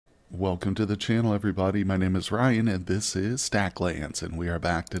Welcome to the channel, everybody. My name is Ryan, and this is Stacklands, and we are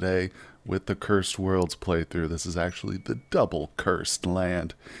back today with the Cursed Worlds playthrough. This is actually the double cursed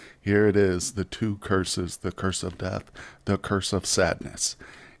land. Here it is, the two curses, the curse of death, the curse of sadness.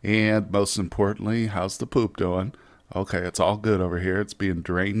 And most importantly, how's the poop doing? Okay, it's all good over here. It's being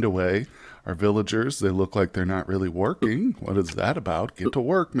drained away. Our villagers, they look like they're not really working. What is that about? Get to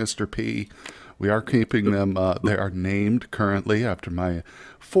work, Mr. P. We are keeping them, they are named currently after my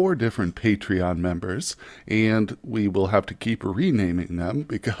 4 different Patreon members, and we will have to keep renaming them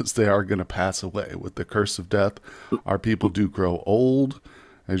because they are going to pass away. With the curse of death, our people do grow old,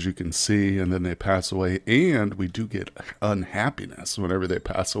 as you can see, and then they pass away, and we do get unhappiness whenever they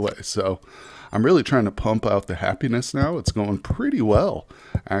pass away. So I'm really trying to pump out the happiness now. It's going pretty well.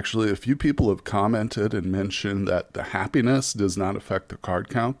 Actually, a few people have commented and mentioned that the happiness does not affect the card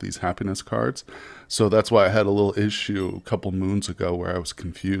count, these happiness cards. So that's why I had a little issue a couple moons ago where I was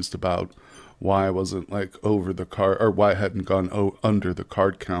confused about why I wasn't like over the card, or why I hadn't gone under the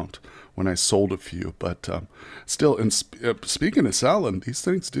card count when I sold a few. But still, speaking of selling, these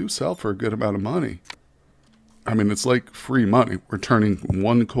things do sell for a good amount of money. I mean, it's like free money. We're turning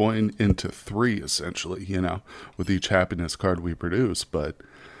 1 coin into 3, essentially, you know, with each happiness card we produce. But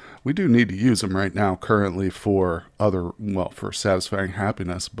we do need to use them right now currently for for satisfying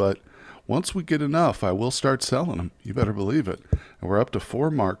happiness. But once we get enough, I will start selling them. You better believe it. And we're up to 4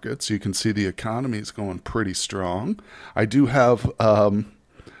 markets. You can see the economy is going pretty strong. I do have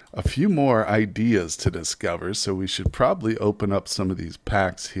a few more ideas to discover, so we should probably open up some of these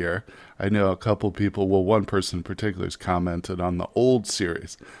packs here. I know a couple people, well, one person in particular has commented on the old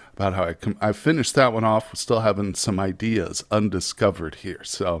series about how I finished that one off, still having some ideas undiscovered here.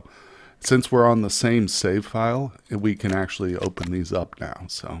 So since we're on the same save file, we can actually open these up now.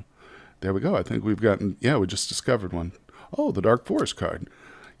 So there we go. I think we've gotten, yeah, we just discovered one. Oh, the Dark Forest card.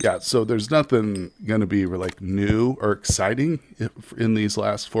 Yeah, so there's nothing going to be like new or exciting in these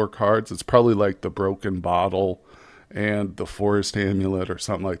last 4 cards. It's probably like the Broken Bottle and the Forest Amulet or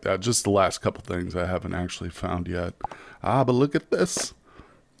something like that. Just the last couple things I haven't actually found yet. Ah, but look at this.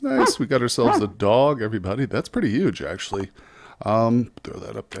 Nice, we got ourselves a dog, everybody. That's pretty huge, actually. Throw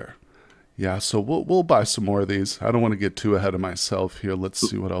that up there. Yeah, so we'll buy some more of these. I don't want to get too ahead of myself here. Let's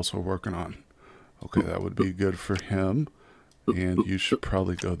see what else we're working on. Okay, that would be good for him. And you should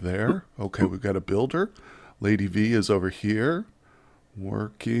probably go there. Okay, we've got a builder. Lady V is over here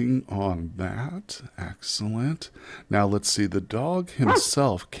working on that. Excellent. Now let's see. The dog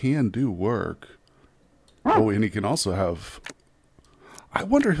himself can do work. Oh, and he can also have... I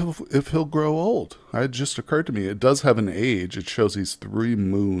wonder if he'll grow old. It just occurred to me. It does have an age. It shows he's 3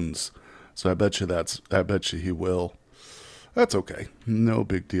 moons. So I bet you he will. That's okay. No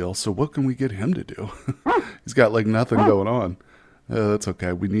big deal. So what can we get him to do? He's got like nothing going on. That's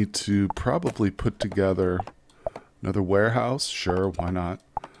okay. We need to probably put together another warehouse. Sure, why not?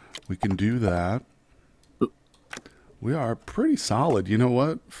 We can do that. We are pretty solid. You know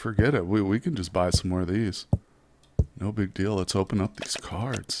what? Forget it. We can just buy some more of these. No big deal. Let's open up these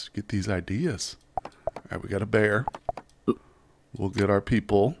cards. Get these ideas. All right, we got a bear. We'll get our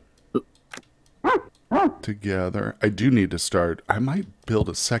people together. I do need to start. I might build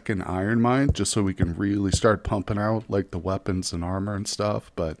a second iron mine just so we can really start pumping out like the weapons and armor and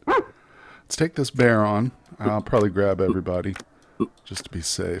stuff. But let's take this bear on. I'll probably grab everybody just to be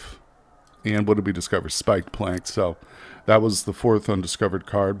safe. And what did we discover? Spiked plank. So that was the 4th undiscovered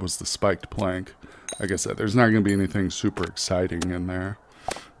card, was the spiked plank. Like I said, there's not going to be anything super exciting in there.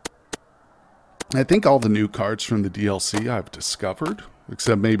 I think all the new cards from the DLC I've discovered,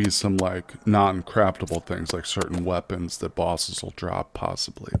 except maybe some like non-craftable things like certain weapons that bosses will drop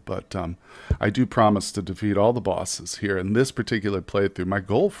possibly. But I do promise to defeat all the bosses here in this particular playthrough. My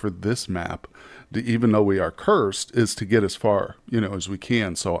goal for this map, even though we are cursed, is to get as far, as we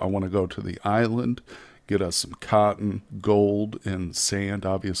can. So I want to go to the island, get us some cotton, gold, and sand,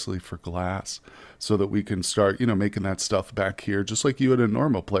 obviously, for glass, so that we can start, making that stuff back here, just like you would in a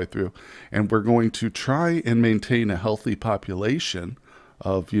normal playthrough. And we're going to try and maintain a healthy population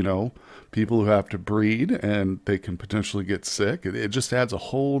of, people who have to breed and they can potentially get sick. It just adds a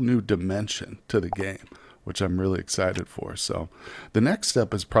whole new dimension to the game, which I'm really excited for. So the next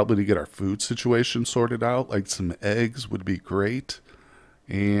step is probably to get our food situation sorted out. Like some eggs would be great.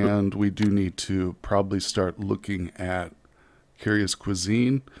 And we do need to probably start looking at Curious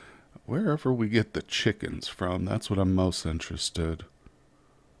Cuisine, wherever we get the chickens from. That's what I'm most interested.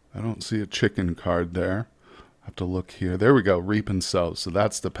 I don't see a chicken card there. I have to look here. There we go, Reap and Sow. So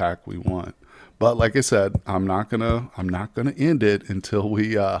that's the pack we want. But like I said, I'm not gonna end it until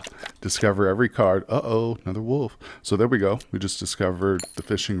we discover every card. Uh-oh, another wolf. So there we go. We just discovered the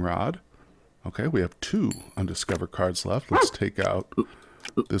fishing rod. Okay, we have 2 undiscovered cards left. Let's take out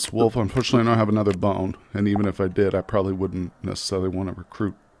this wolf. Unfortunately, I don't have another bone. And even if I did, I probably wouldn't necessarily want to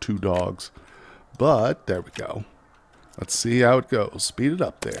recruit 2 dogs. But there we go. Let's see how it goes. Speed it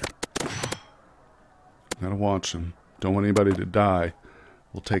up there. Gotta watch him. Don't want anybody to die.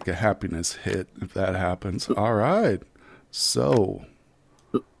 We'll take a happiness hit if that happens. All right. So,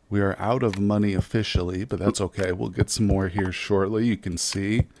 we are out of money officially, but that's okay. We'll get some more here shortly. You can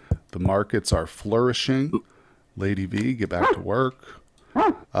see the markets are flourishing. Lady V, get back to work.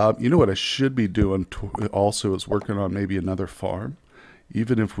 You know what I should be doing also is working on maybe another farm.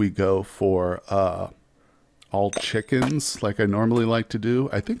 Even if we go for all chickens like I normally like to do,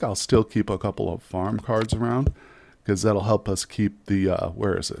 I think I'll still keep a couple of farm cards around. Because that'll help us keep the,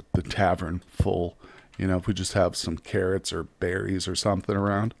 the tavern full. You know, if we just have some carrots or berries or something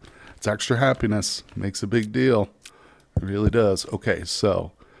around. It's extra happiness. Makes a big deal. It really does. Okay,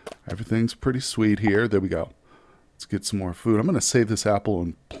 so everything's pretty sweet here. There we go. Let's get some more food. I'm going to save this apple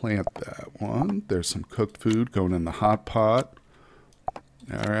and plant that one. There's some cooked food going in the hot pot.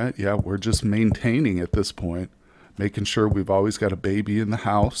 All right, yeah, we're just maintaining at this point. Making sure we've always got a baby in the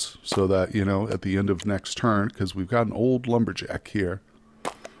house so that, you know, at the end of next turn, because we've got an old lumberjack here.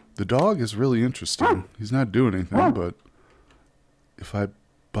 The dog is really interesting. He's not doing anything, but if I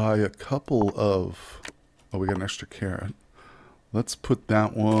buy a couple of... Oh, we got an extra carrot. Let's put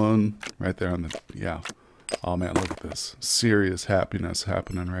that one right there on the... Yeah. Oh, man, look at this. Serious happiness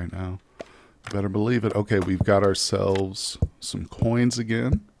happening right now. Better believe it. Okay, we've got ourselves some coins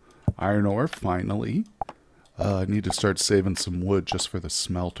again. Iron ore, finally. I need to start saving some wood just for the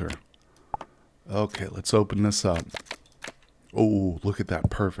smelter. Okay, let's open this up. Oh, look at that.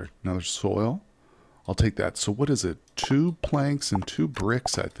 Perfect. Another soil. I'll take that. So what is it? 2 planks and 2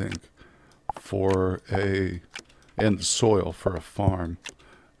 bricks, I think, for a... and soil for a farm.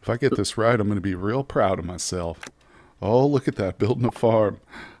 If I get this right, I'm going to be real proud of myself. Oh, look at that. Building a farm.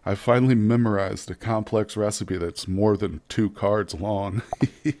 I finally memorized a complex recipe that's more than 2 cards long.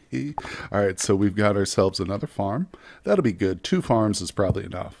 Alright, so we've got ourselves another farm. That'll be good. 2 farms is probably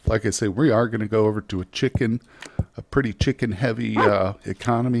enough. Like I say, we are going to go over to a pretty chicken-heavy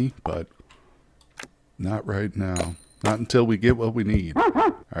economy, but not right now. Not until we get what we need.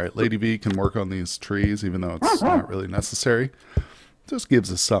 Alright, Lady V can work on these trees, even though it's not really necessary. Just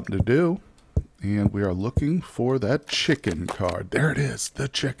gives us something to do. And we are looking for that chicken card. There it is, the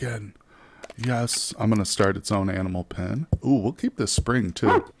chicken. Yes, I'm going to start its own animal pen. Ooh, we'll keep this spring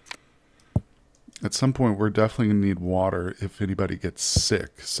too. At some point, we're definitely going to need water if anybody gets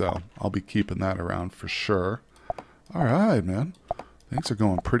sick. So I'll be keeping that around for sure. All right, man. Things are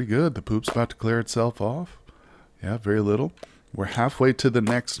going pretty good. The poop's about to clear itself off. Yeah, very little. We're halfway to the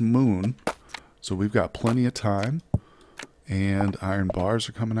next moon. So we've got plenty of time. And iron bars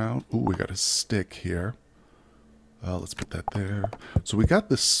are coming out. Ooh, we got a stick here. Let's put that there. So we got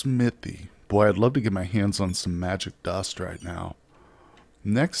the smithy. Boy, I'd love to get my hands on some magic dust right now.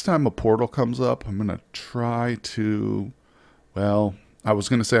 Next time a portal comes up, I'm going to try to... Well, I was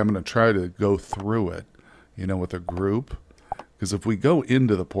going to say I'm going to try to go through it, you know, with a group. Because if we go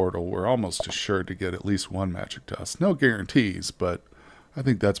into the portal, we're almost assured to get at least 1 magic dust. No guarantees, but I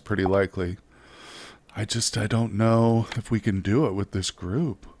think that's pretty likely. I don't know if we can do it with this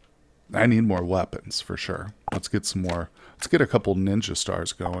group. I need more weapons for sure. Let's get some more. Let's get a couple ninja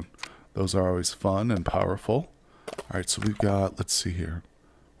stars going. Those are always fun and powerful. All right, so we've got, let's see here.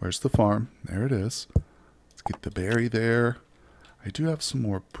 Where's the farm? There it is. Let's get the berry there. I do have some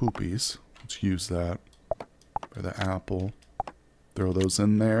more poopies. Let's use that. For the apple. Throw those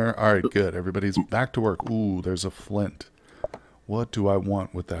in there. All right, good. Everybody's back to work. Ooh, there's a flint. What do I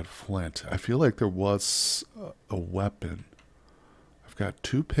want with that flint? I feel like there was a weapon. I've got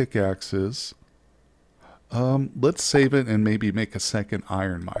 2 pickaxes. Let's save it and maybe make a second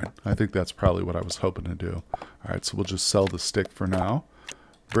iron mine. I think that's probably what I was hoping to do. Alright, so we'll just sell the stick for now.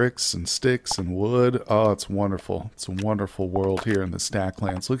 Bricks and sticks and wood. Oh, it's wonderful. It's a wonderful world here in the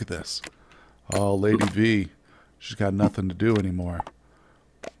Stacklands. Look at this. Oh, Lady V. She's got nothing to do anymore.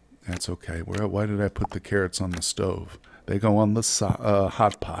 That's okay. Why did I put the carrots on the stove? They go on the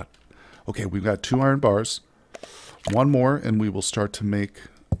hot pot. Okay, we've got 2 iron bars. 1 more, and we will start to make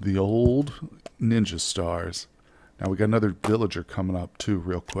the old ninja stars. Now, we got another villager coming up, too,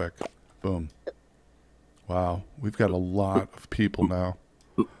 real quick. Boom. Wow, we've got a lot of people now.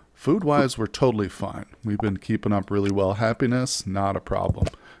 Food-wise, we're totally fine. We've been keeping up really well. Happiness, not a problem.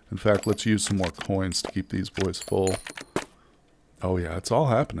 In fact, let's use some more coins to keep these boys full. Oh, yeah, it's all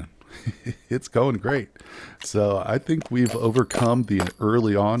happening. It's going great. So I think we've overcome the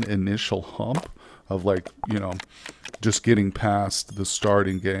early on initial hump of like, just getting past the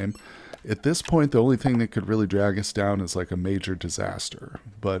starting game. At this point, the only thing that could really drag us down is like a major disaster.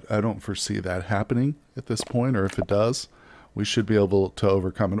 But I don't foresee that happening at this point, or if it does, we should be able to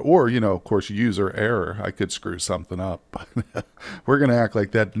overcome it. Or, of course, user error. I could screw something up. We're going to act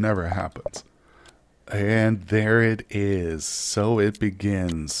like that never happens. And there it is. So it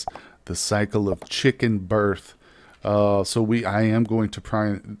begins. The cycle of chicken birth. I am going to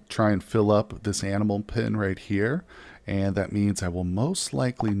try and fill up this animal pen right here. And that means I will most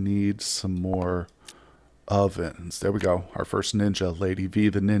likely need some more ovens. There we go. Our first ninja, Lady V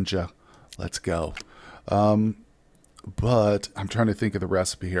the ninja. Let's go. But I'm trying to think of the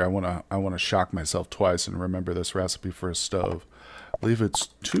recipe here. I wanna shock myself twice and remember this recipe for a stove. I believe it's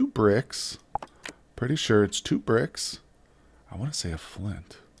 2 bricks. Pretty sure it's 2 bricks. I want to say a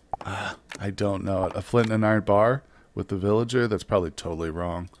flint. I don't know it. A flint and an iron bar with the villager? That's probably totally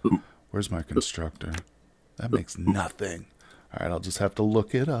wrong. Where's my constructor? That makes nothing. All right, I'll just have to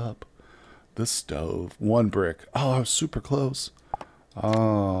look it up. The stove. 1 brick. Oh, I was super close.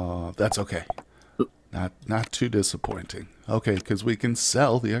 Oh, that's okay. Not too disappointing. Okay, because we can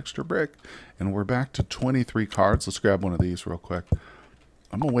sell the extra brick. And we're back to 23 cards. Let's grab one of these real quick.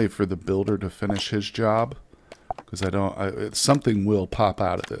 I'm going to wait for the builder to finish his job. Because something will pop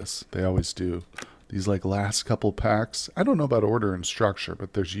out of this. They always do. These like last couple packs. I don't know about order and structure,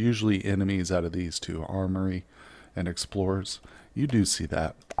 but there's usually enemies out of these two. Armory and explorers. You do see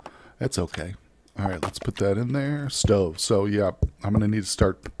that. That's okay. Alright, let's put that in there. Stove. So yeah, I'm going to need to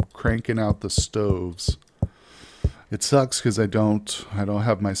start cranking out the stoves. It sucks because I don't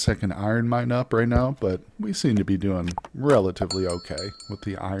have my second iron mine up right now, but we seem to be doing relatively okay with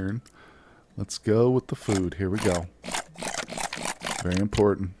the iron. Let's go with the food. Here we go. Very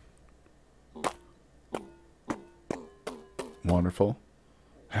important. Wonderful.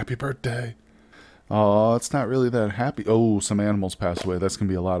 Happy birthday. Oh, it's not really that happy. Oh, some animals passed away. That's going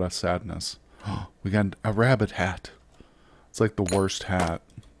to be a lot of sadness. We got a rabbit hat. It's like the worst hat.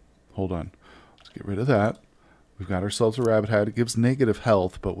 Hold on. Let's get rid of that. We've got ourselves a rabbit hat. It gives negative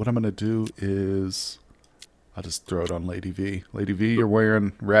health, but what I'm going to do is I'll just throw it on Lady V. Lady V, you're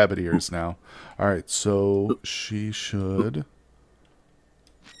wearing rabbit ears now. Alright, so she should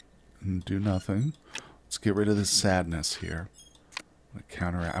do nothing. Let's get rid of this sadness here.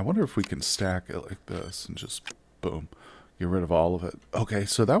 Counteract. I wonder if we can stack it like this and just boom. Get rid of all of it. Okay,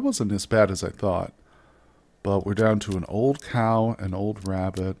 so that wasn't as bad as I thought. But we're down to an old cow, an old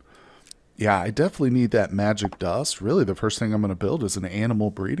rabbit. Yeah, I definitely need that magic dust. Really, the first thing I'm going to build is an animal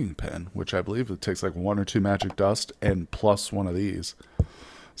breeding pen, which I believe it takes like 1 or 2 magic dust and plus one of these.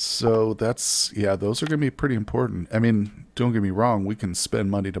 So that's, yeah, those are going to be pretty important. I mean, don't get me wrong, we can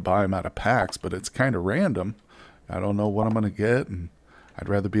spend money to buy them out of packs, but it's kind of random. I don't know what I'm going to get, and I'd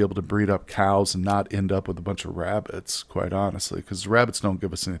rather be able to breed up cows and not end up with a bunch of rabbits, quite honestly, because rabbits don't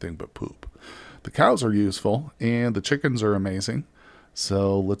give us anything but poop. The cows are useful, and the chickens are amazing.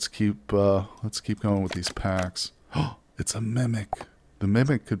 So let's keep going with these packs. Oh, it's a mimic. The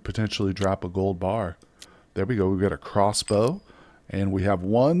mimic could potentially drop a gold bar. There we go. We've got a crossbow, and we have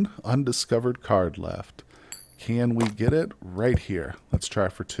 1 undiscovered card left. Can we get it? Right here. Let's try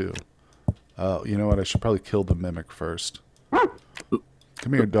for 2. You know what? I should probably kill the mimic first.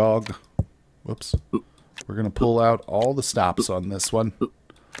 Come here, dog. Whoops. We're going to pull out all the stops on this one.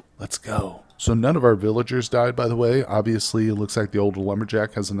 Let's go. So none of our villagers died, by the way. Obviously, it looks like the old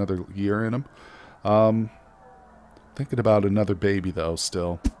lumberjack has another year in him. Thinking about another baby, though,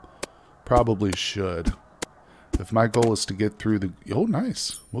 still. Probably should. If my goal is to get through the... Oh,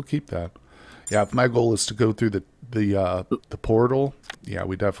 nice. We'll keep that. Yeah, if my goal is to go through the portal, yeah,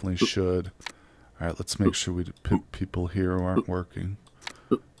 we definitely should. All right, let's make sure we pick people here who aren't working.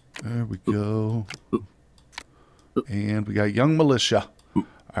 There we go. And we got young militia.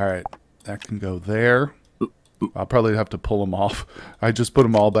 All right. That can go there. I'll probably have to pull them off. I just put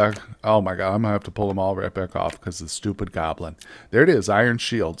them all back. Oh my god, I'm going to have to pull them all right back off because of the stupid goblin. There it is, Iron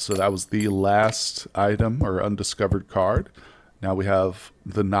Shield. So that was the last item or undiscovered card. Now we have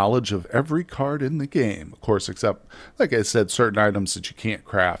the knowledge of every card in the game. Of course, except, like I said, certain items that you can't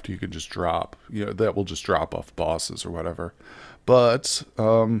craft, you can just drop. You know, that will just drop off bosses or whatever. But,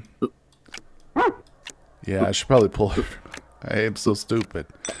 yeah, I should probably pull it. I am so stupid.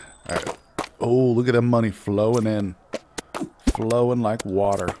 All right. Oh, look at that money flowing in. Flowing like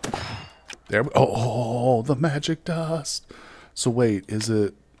water. There. Oh, the magic dust. So wait, is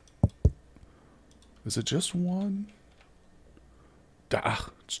it just 1? Ah,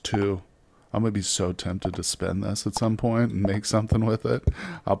 it's 2. I'm going to be so tempted to spend this at some point and make something with it.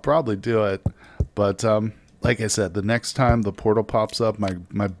 I'll probably do it. But like I said, the next time the portal pops up,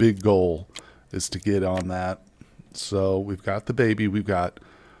 my big goal is to get on that. So we've got the baby. We've got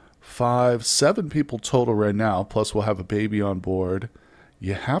 7 people total right now. Plus we'll have a baby on board.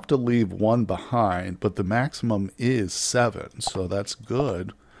 You have to leave 1 behind, but the maximum is 7. So that's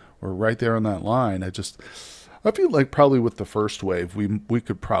good. We're right there on that line. I feel like probably with the first wave, we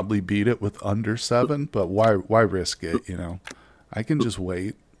could probably beat it with under 7, but why risk it, you know? I can just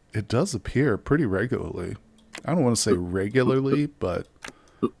wait. It does appear pretty regularly. I don't want to say regularly, but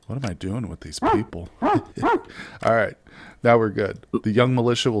what am I doing with these people? All right, now we're good. The young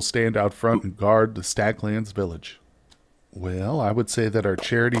militia will stand out front and guard the Stacklands village. Well, I would say that our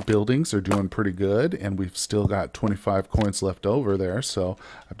charity buildings are doing pretty good, and we've still got 25 coins left over there, so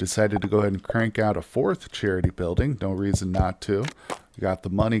I've decided to go ahead and crank out a 4th charity building. No reason not to. We got the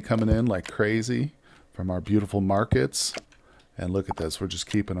money coming in like crazy from our beautiful markets, and look at this. We're just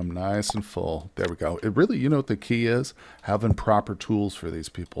keeping them nice and full. There we go. It really, you know what the key is? Having proper tools for these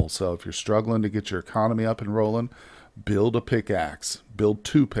people. So if you're struggling to get your economy up and rolling, build a pickaxe, build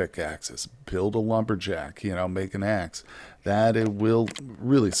 2 pickaxes, build a lumberjack, you know, make an axe. That it will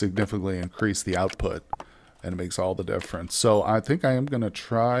really significantly increase the output, and it makes all the difference. So I think I am going to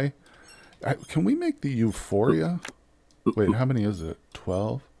try. Can we make the Euphoria? Wait, how many is it?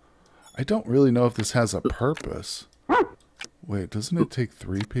 12? I don't really know if this has a purpose. Wait, doesn't it take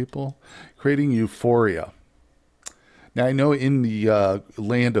 3 people? Creating Euphoria. Now, I know in the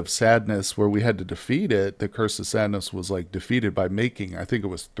Land of Sadness where we had to defeat it, the Curse of Sadness was like defeated by making, I think it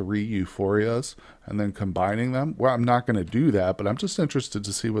was 3 Euphorias and then combining them. Well, I'm not going to do that, but I'm just interested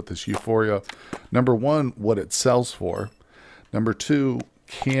to see what this Euphoria, number 1, what it sells for. Number 2,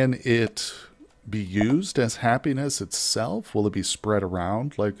 can it be used as happiness itself? Will it be spread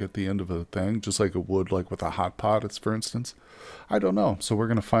around like at the end of a thing, just like it would like with a hot pot, it's for instance? I don't know, so we're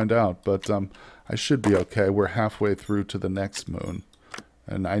going to find out, but I should be okay. We're halfway through to the next moon,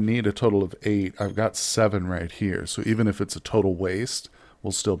 and I need a total of 8. I've got 7 right here, so even if it's a total waste,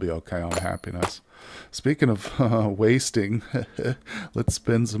 we'll still be okay on happiness. Speaking of wasting, let's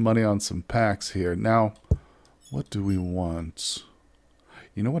spend some money on some packs here. Now, what do we want?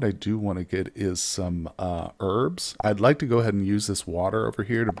 You know what I do want to get is some herbs. I'd like to go ahead and use this water over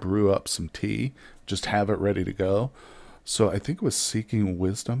here to brew up some tea. Just have it ready to go. So I think it was seeking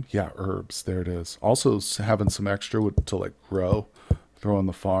wisdom. Yeah, herbs. There it is. Also having some extra to like grow, throw on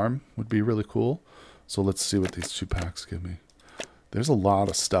the farm would be really cool. So let's see what these 2 packs give me. There's a lot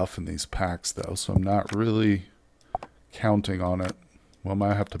of stuff in these packs though, so I'm not really counting on it. Well, I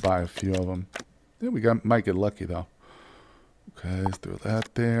might have to buy a few of them. Yeah, might get lucky though. Okay, throw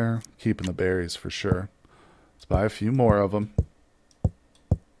that there. Keeping the berries for sure. Let's buy a few more of them.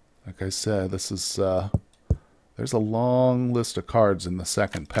 Like I said, this is there's a long list of cards in the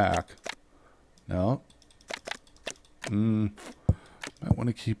 2nd pack. No. Might want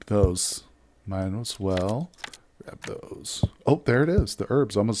to keep those. Mine as well. Grab those. Oh, there it is. The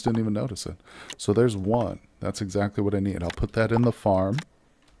herbs. Almost didn't even notice it. So there's 1. That's exactly what I need. I'll put that in the farm.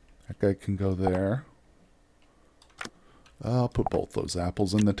 That guy can go there. I'll put both those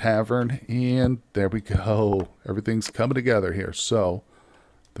apples in the tavern. And there we go. Everything's coming together here. So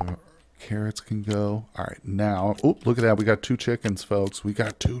the carrots can go. All right, now, oh, look at that. We got 2 chickens, folks. We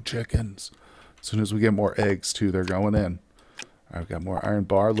got 2 chickens. As soon as we get more eggs, too, they're going in. All right, we got more iron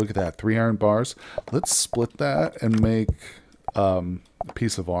bar. Look at that, 3 iron bars. Let's split that and make a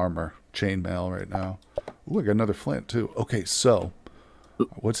piece of armor. Chainmail right now. Ooh, I got another flint, too. Okay, so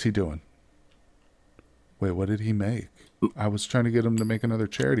what's he doing? Wait, what did he make? I was trying to get him to make another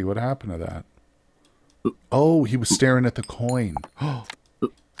charity. What happened to that? Oh, he was staring at the coin. Oh.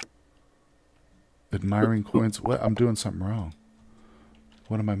 Admiring coins. What? I'm doing something wrong.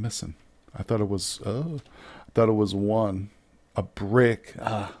 What am I missing? I thought it was. I thought it was 1. A brick.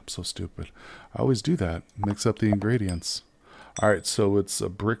 Ah, I'm so stupid. I always do that. Mix up the ingredients. All right, so it's a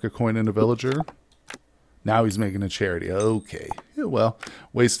brick, a coin, and a villager. Now he's making a charity. Okay. Yeah, well,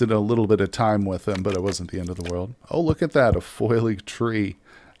 wasted a little bit of time with him, but it wasn't the end of the world. Oh, look at that. A foily tree.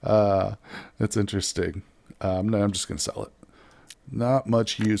 That's interesting. No, I'm just going to sell it. Not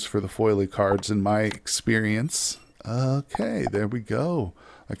much use for the foily cards in my experience. Okay, there we go.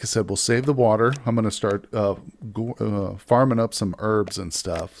 Like I said, we'll save the water. I'm going to start farming up some herbs and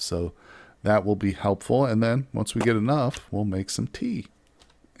stuff, so that will be helpful. And then once we get enough, we'll make some tea.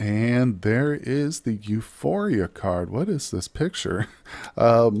 And there is the Euphoria card. What is this picture?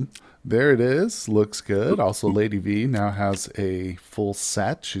 There it is. Looks good. Also, Lady V now has a full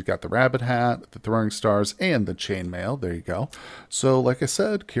set. She's got the rabbit hat, the throwing stars, and the chainmail. There you go. So, like I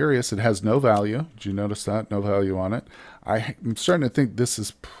said, curious. It has no value. Did you notice that? No value on it. I'm starting to think this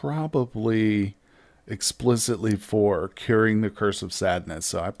is probably explicitly for curing the curse of sadness.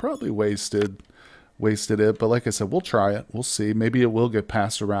 So I probably wasted it, but like I said, we'll try it. We'll see. Maybe it will get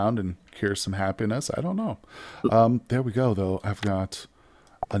passed around and cure some happiness. I don't know. There we go, though. I've got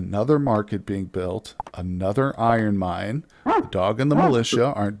another market being built, another iron mine. The dog and the militia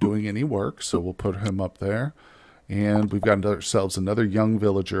aren't doing any work, so we'll put him up there. And we've got ourselves another young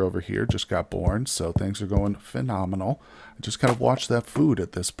villager over here, just got born, so things are going phenomenal. I just kind of watch that food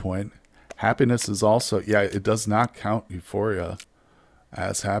at this point. Happiness is also, yeah, it does not count euphoria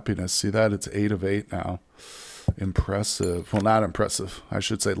as happiness. See that? It's 8 of 8 now. Impressive. Well, not impressive. I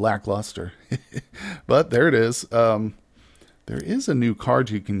should say lackluster. But there it is. There is a new card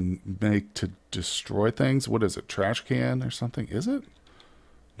you can make to destroy things. What is it? Trash can or something? Is it?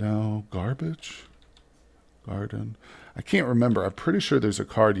 No. Garbage? Garden? I can't remember. I'm pretty sure there's a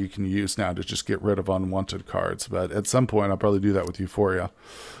card you can use now to just get rid of unwanted cards. But at some point, I'll probably do that with Euphoria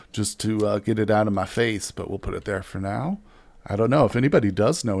just to get it out of my face. But we'll put it there for now. I don't know. If anybody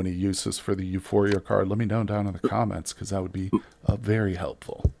does know any uses for the Euphoria card, let me know down in the comments because that would be very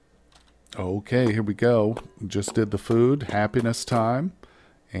helpful. Okay, here we go. Just did the food, happiness time,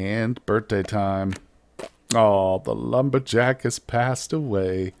 and birthday time. Oh, the lumberjack has passed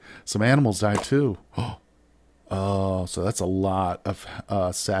away. Some animals died too. Oh, so that's a lot of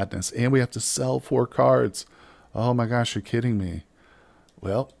sadness. And we have to sell 4 cards. Oh my gosh, you're kidding me.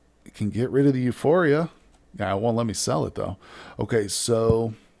 Well, you can get rid of the Euphoria. Yeah, it won't let me sell it though. Okay,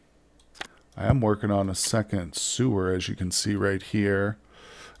 so I am working on a second sewer, as you can see right here.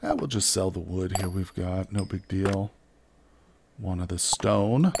 We'll just sell the wood here we've got. No big deal. One of the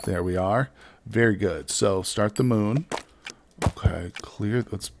stone. There we are. Very good. So start the moon. Okay, clear.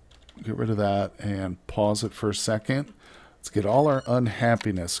 Let's get rid of that and pause it for a second. Let's get all our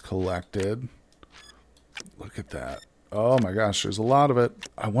unhappiness collected. Look at that. Oh my gosh, there's a lot of it.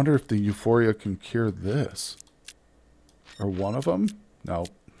 I wonder if the Euphoria can cure this. Or one of them? No.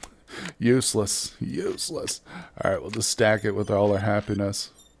 Useless. Useless. Alright, we'll just stack it with all our happiness.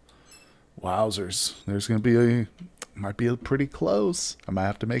 Wowzers. There's going to be might be pretty close. I might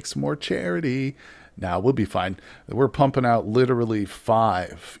have to make some more charity. Now we'll be fine. We're pumping out literally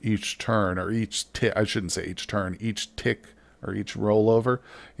 5 each turn, or each tick. I shouldn't say each turn, each tick or each rollover.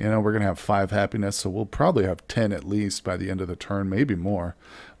 You know, we're going to have 5 happiness, so we'll probably have 10 at least by the end of the turn, maybe more.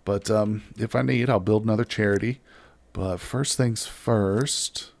 But if I need, I'll build another charity. But first things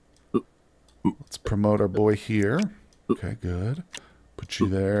first, let's promote our boy here. Okay, good. Put you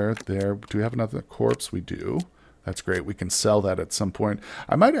there, there. Do we have another corpse? We do. That's great. We can sell that at some point.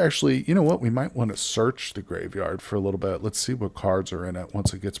 I might actually, you know what? We might want to search the graveyard for a little bit. Let's see what cards are in it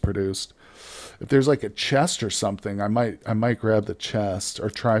once it gets produced. If there's like a chest or something, I might grab the chest or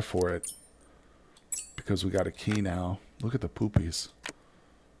try for it. Because we got a key now. Look at the poopies.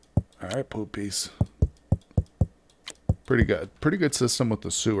 All right, poopies. Pretty good. Pretty good system with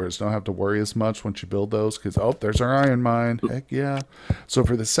the sewers. Don't have to worry as much once you build those. Because, oh, there's our iron mine. Heck yeah. So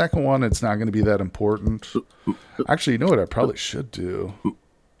for the second one, it's not going to be that important. Actually, you know what I probably should do?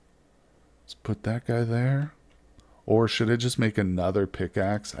 Let's put that guy there. Or should I just make another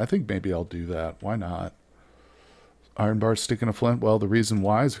pickaxe? I think maybe I'll do that. Why not? Iron bar sticking a flint? Well, the reason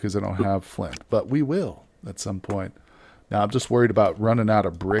why is because I don't have flint. But we will at some point. Now, I'm just worried about running out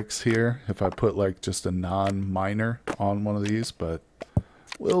of bricks here if I put, like, just a non-miner on one of these, but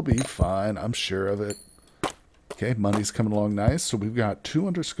we'll be fine. I'm sure of it. Okay, money's coming along nice. So we've got 2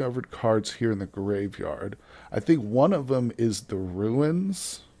 undiscovered cards here in the graveyard. I think one of them is the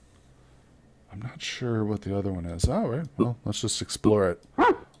ruins. I'm not sure what the other one is. All right, well, let's just explore it.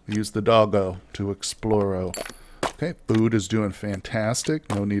 Use the doggo to explore. Okay, food is doing fantastic.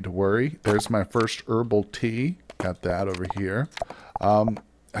 No need to worry. There's my first herbal tea. Got that over here.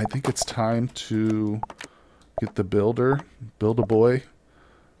 I think it's time to get the builder, build a boy.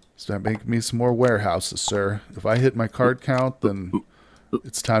 Start making me some more warehouses, sir. If I hit my card count, then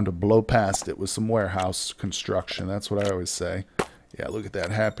it's time to blow past it with some warehouse construction. That's what I always say. Yeah, look at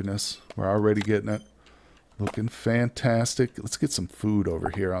that happiness. We're already getting it. Looking fantastic. Let's get some food over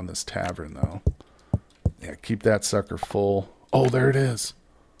here on this tavern, though. Yeah, keep that sucker full. Oh, there it is.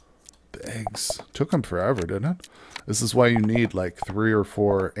 The eggs. Took them forever, didn't it? This is why you need like 3 or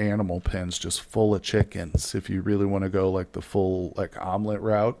 4 animal pens just full of chickens if you really want to go like the full like omelet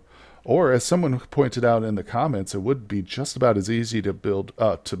route. Or, as someone pointed out in the comments, it would be just about as easy to build,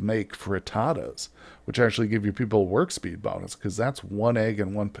 to make frittatas, which actually give your people a work speed bonus, because that's 1 egg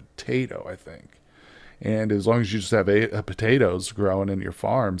and 1 potato, I think. And as long as you just have potatoes growing in your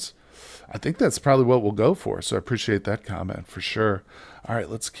farms, I think that's probably what we'll go for. So I appreciate that comment for sure. All right,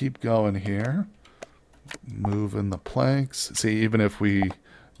 let's keep going here. Moving the planks. See, even if we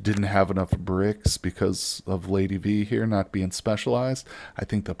didn't have enough bricks because of Lady V here not being specialized, I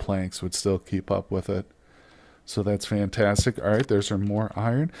think the planks would still keep up with it. So that's fantastic. All right, there's our more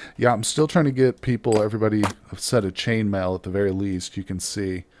iron. Yeah, I'm still trying to get people, everybody, a set of chainmail at the very least. You can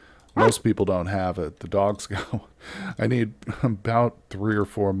see most people don't have it. The dogs go. I need about 3 or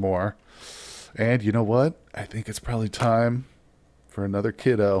 4 more. And you know what? I think it's probably time for another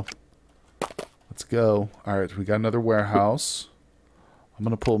kiddo. Let's go. All right, we got another warehouse. I'm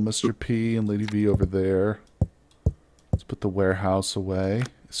going to pull Mr. P and Lady V over there. Let's put the warehouse away.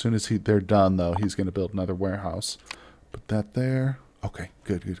 As soon as they're done, though, he's going to build another warehouse. Put that there. Okay,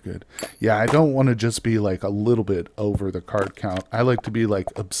 good, good, good. Yeah, I don't want to just be like a little bit over the card count. I like to be like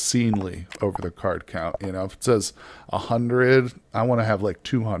obscenely over the card count. You know, if it says 100, I want to have like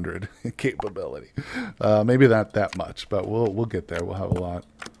 200 capability. Maybe not that much, but we'll get there. We'll have a lot.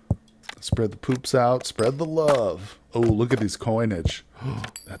 Spread the poops out. Spread the love. Oh, look at these coinage.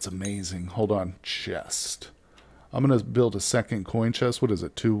 That's amazing. Hold on. Chest. I'm going to build a second coin chest. What is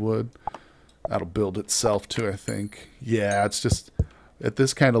it? 2 wood? That'll build itself too, I think. Yeah, it's just at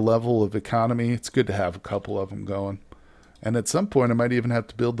this kind of level of economy, it's good to have a couple of them going. And at some point, I might even have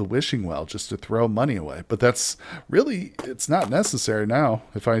to build the wishing well just to throw money away. But that's really, it's not necessary now.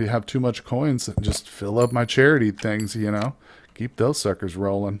 If I have too much coins, just fill up my charity things, you know. Keep those suckers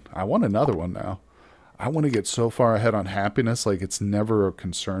rolling. I want another one now. I want to get so far ahead on happiness, like it's never a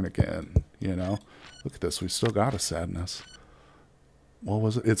concern again, you know. Look at this. We still got a sadness. What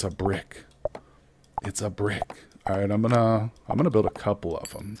was it? It's a brick. It's a brick. All right, I'm gonna build a couple of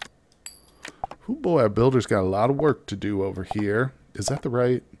them. Oh boy, our builder's got a lot of work to do over here. Is that the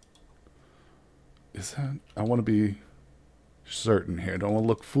right? Is that? I want to be certain here. Don't want to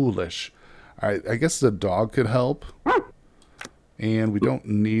look foolish. All right, I guess the dog could help. And we don't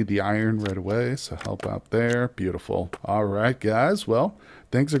need the iron right away, so help out there. Beautiful. All right, guys. Well,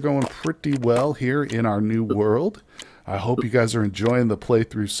 things are going pretty well here in our new world. I hope you guys are enjoying the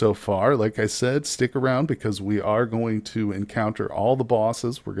playthrough so far. Like I said, stick around because we are going to encounter all the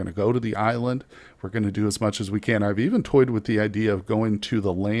bosses. We're going to go to the island. We're going to do as much as we can. I've even toyed with the idea of going to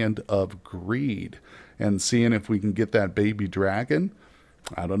the land of greed and seeing if we can get that baby dragon.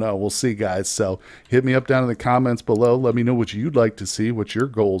 I don't know. We'll see, guys. So hit me up down in the comments below. Let me know what you'd like to see, what your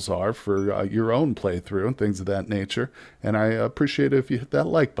goals are for your own playthrough and things of that nature. And I appreciate it if you hit that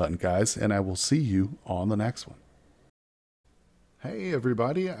like button, guys. And I will see you on the next one. Hey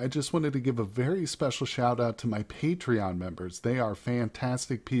everybody, I just wanted to give a very special shout out to my Patreon members. They are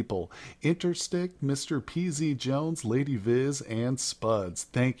fantastic people. Interstick, Mr. PZ Jones, Lady Viz, and Spuds.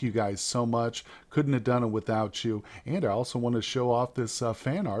 Thank you guys so much. Couldn't have done it without you. And I also want to show off this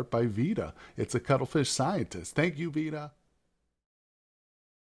fan art by Vita. It's a cuttlefish scientist. Thank you, Vita.